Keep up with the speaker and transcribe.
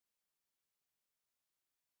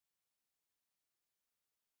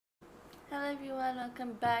Hello everyone,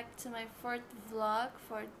 welcome back to my fourth vlog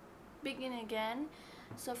for Begin Again.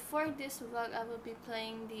 So for this vlog, I will be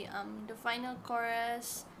playing the final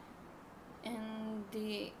chorus and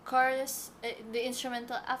the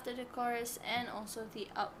instrumental after the chorus, and also the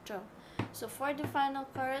outro. So for the final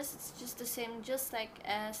chorus, it's just the same, just like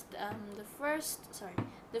as the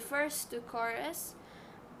first two chorus,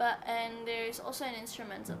 and there is also an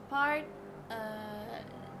instrumental part,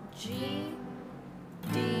 G,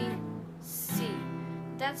 D, C.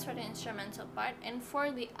 That's for the instrumental part. And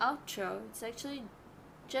for the outro, it's actually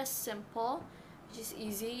just simple, which is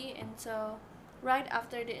easy. And so right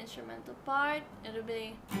after the instrumental part, it'll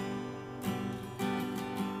be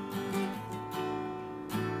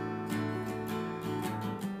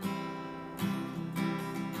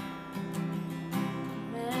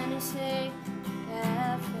when you say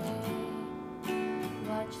cafe,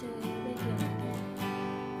 watch the begin again.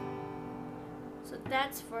 So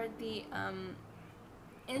that's for the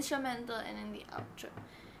instrumental and then the outro.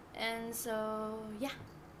 And so yeah,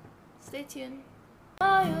 stay tuned.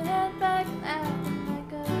 Oh, you head back acting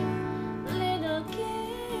like a little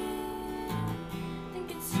kid.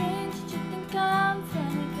 Think it's strange that you think I'm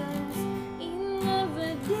funny, 'cause you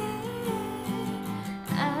never did.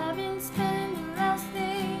 I've been spending the last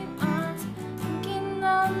 8 months thinking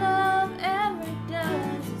all love ever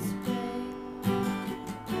does is break.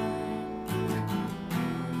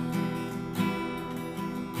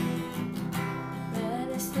 Let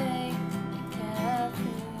us stay in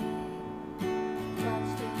cafe.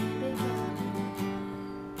 Watch the begin.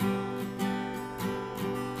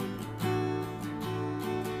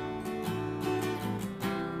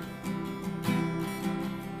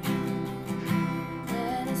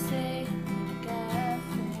 Let us stay in a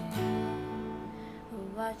cafe.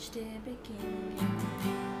 Watch the begin again.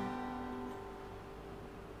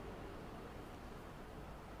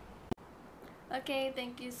 Okay,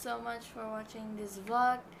 thank you so much for watching this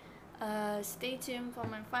vlog. Stay tuned for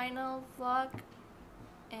my final vlog,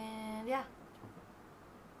 and yeah,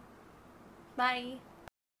 bye.